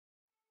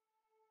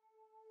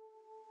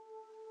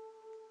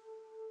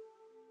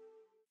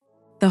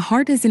The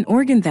heart is an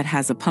organ that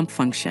has a pump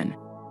function.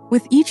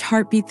 With each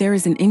heartbeat, there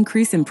is an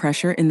increase in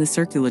pressure in the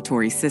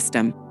circulatory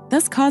system,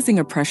 thus causing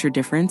a pressure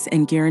difference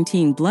and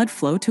guaranteeing blood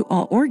flow to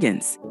all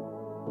organs.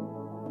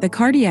 The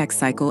cardiac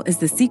cycle is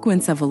the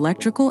sequence of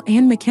electrical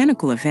and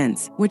mechanical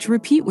events which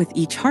repeat with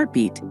each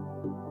heartbeat.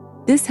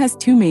 This has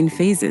two main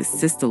phases: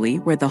 systole,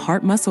 where the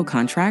heart muscle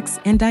contracts,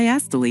 and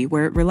diastole,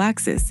 where it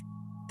relaxes.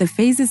 The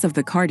phases of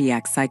the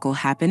cardiac cycle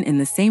happen in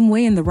the same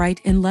way in the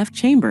right and left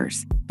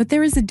chambers, but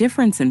there is a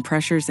difference in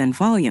pressures and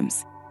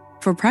volumes.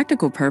 For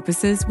practical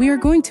purposes, we are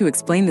going to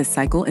explain this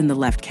cycle in the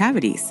left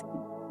cavities.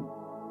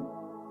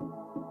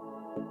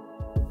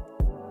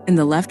 In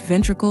the left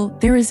ventricle,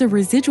 there is a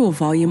residual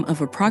volume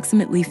of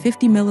approximately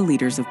 50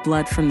 milliliters of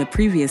blood from the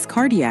previous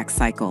cardiac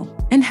cycle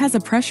and has a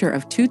pressure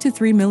of 2 to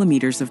 3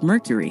 millimeters of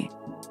mercury.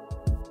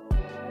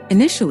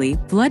 Initially,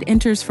 blood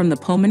enters from the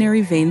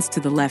pulmonary veins to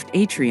the left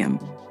atrium,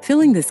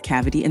 filling this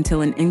cavity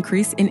until an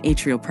increase in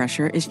atrial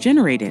pressure is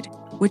generated,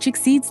 which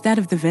exceeds that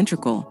of the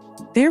ventricle.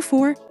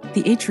 Therefore,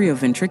 the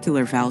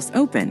atrioventricular valves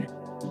open,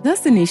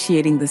 thus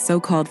initiating the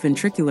so-called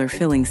ventricular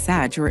filling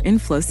satge or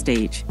inflow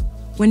stage.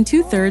 When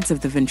 2/3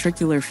 of the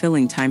ventricular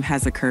filling time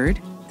has occurred,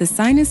 the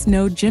sinus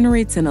node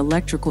generates an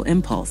electrical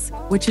impulse,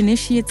 which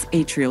initiates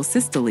atrial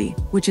systole,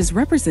 which is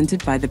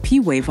represented by the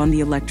P wave on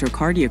the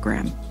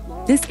electrocardiogram.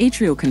 This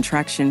atrial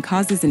contraction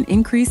causes an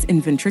increase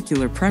in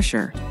ventricular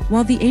pressure,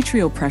 while the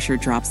atrial pressure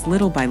drops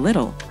little by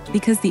little,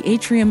 because the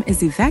atrium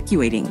is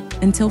evacuating,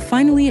 until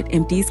finally it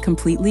empties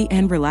completely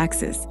and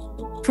relaxes.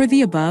 For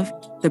the above,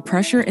 the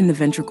pressure in the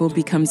ventricle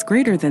becomes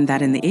greater than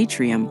that in the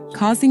atrium,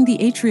 causing the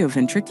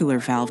atrioventricular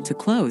valve to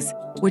close,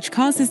 which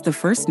causes the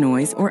first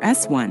noise, or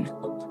S1.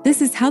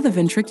 This is how the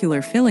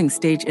ventricular filling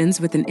stage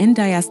ends with an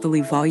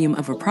end-diastole volume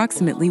of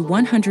approximately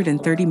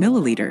 130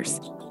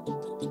 milliliters.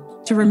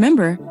 To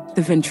remember,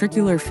 the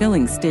ventricular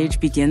filling stage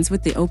begins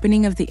with the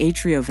opening of the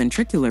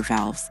atrioventricular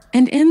valves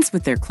and ends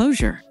with their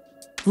closure.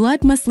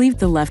 Blood must leave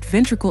the left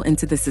ventricle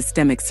into the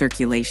systemic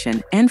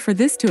circulation, and for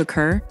this to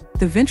occur,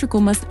 the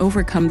ventricle must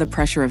overcome the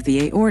pressure of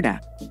the aorta,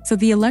 so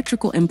the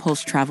electrical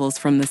impulse travels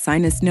from the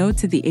sinus node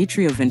to the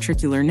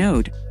atrioventricular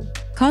node,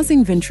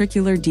 causing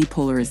ventricular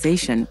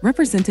depolarization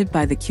represented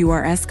by the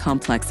QRS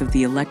complex of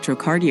the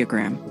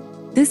electrocardiogram.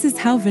 This is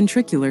how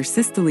ventricular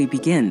systole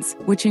begins,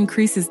 which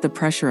increases the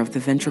pressure of the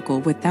ventricle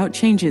without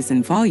changes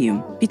in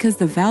volume because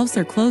the valves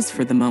are closed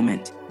for the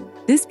moment.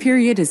 This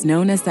period is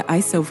known as the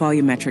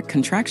isovolumetric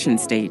contraction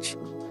stage.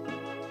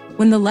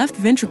 When the left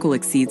ventricle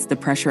exceeds the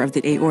pressure of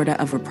the aorta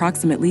of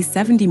approximately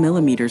 70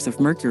 millimeters of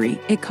mercury,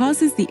 it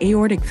causes the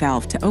aortic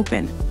valve to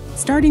open,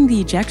 starting the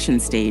ejection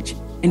stage,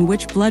 in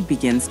which blood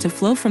begins to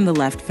flow from the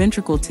left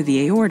ventricle to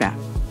the aorta,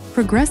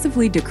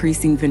 progressively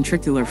decreasing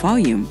ventricular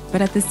volume, but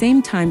at the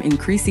same time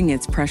increasing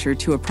its pressure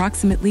to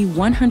approximately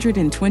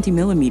 120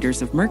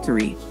 millimeters of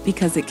mercury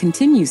because it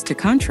continues to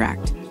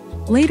contract.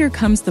 Later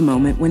comes the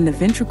moment when the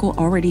ventricle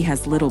already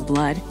has little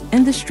blood,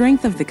 and the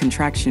strength of the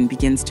contraction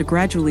begins to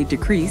gradually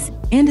decrease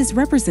and is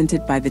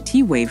represented by the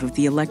T wave of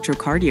the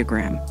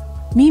electrocardiogram.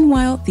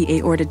 Meanwhile, the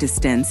aorta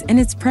distends and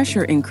its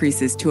pressure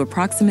increases to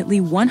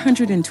approximately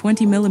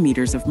 120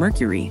 millimeters of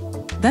mercury,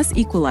 thus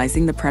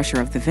equalizing the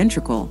pressure of the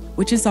ventricle,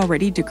 which is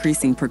already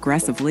decreasing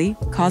progressively,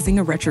 causing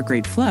a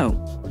retrograde flow,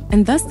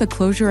 and thus the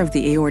closure of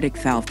the aortic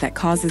valve that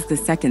causes the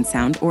second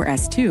sound, or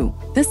S2,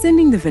 thus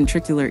ending the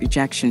ventricular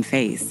ejection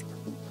phase.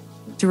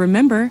 To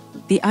remember,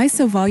 the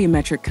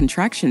isovolumetric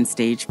contraction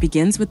stage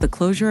begins with the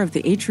closure of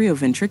the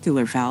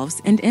atrioventricular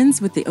valves and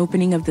ends with the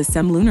opening of the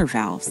semilunar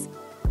valves.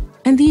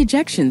 And the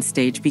ejection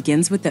stage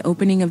begins with the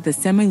opening of the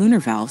semilunar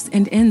valves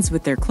and ends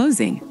with their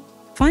closing.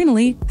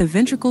 Finally, the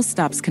ventricle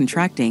stops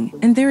contracting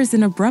and there is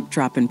an abrupt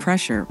drop in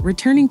pressure,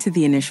 returning to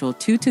the initial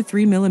 2 to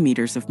 3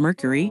 millimeters of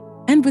mercury,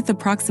 and with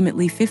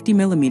approximately 50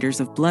 millimeters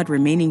of blood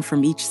remaining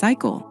from each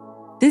cycle.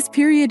 This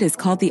period is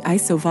called the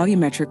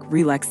isovolumetric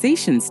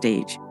relaxation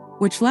stage,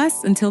 which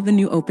lasts until the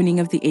new opening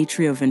of the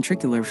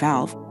atrioventricular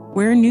valve,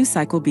 where a new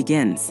cycle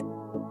begins.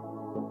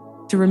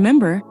 To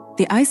remember,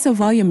 the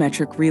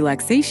isovolumetric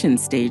relaxation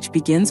stage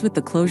begins with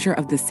the closure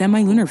of the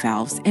semilunar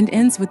valves and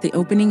ends with the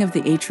opening of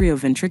the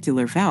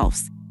atrioventricular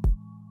valves.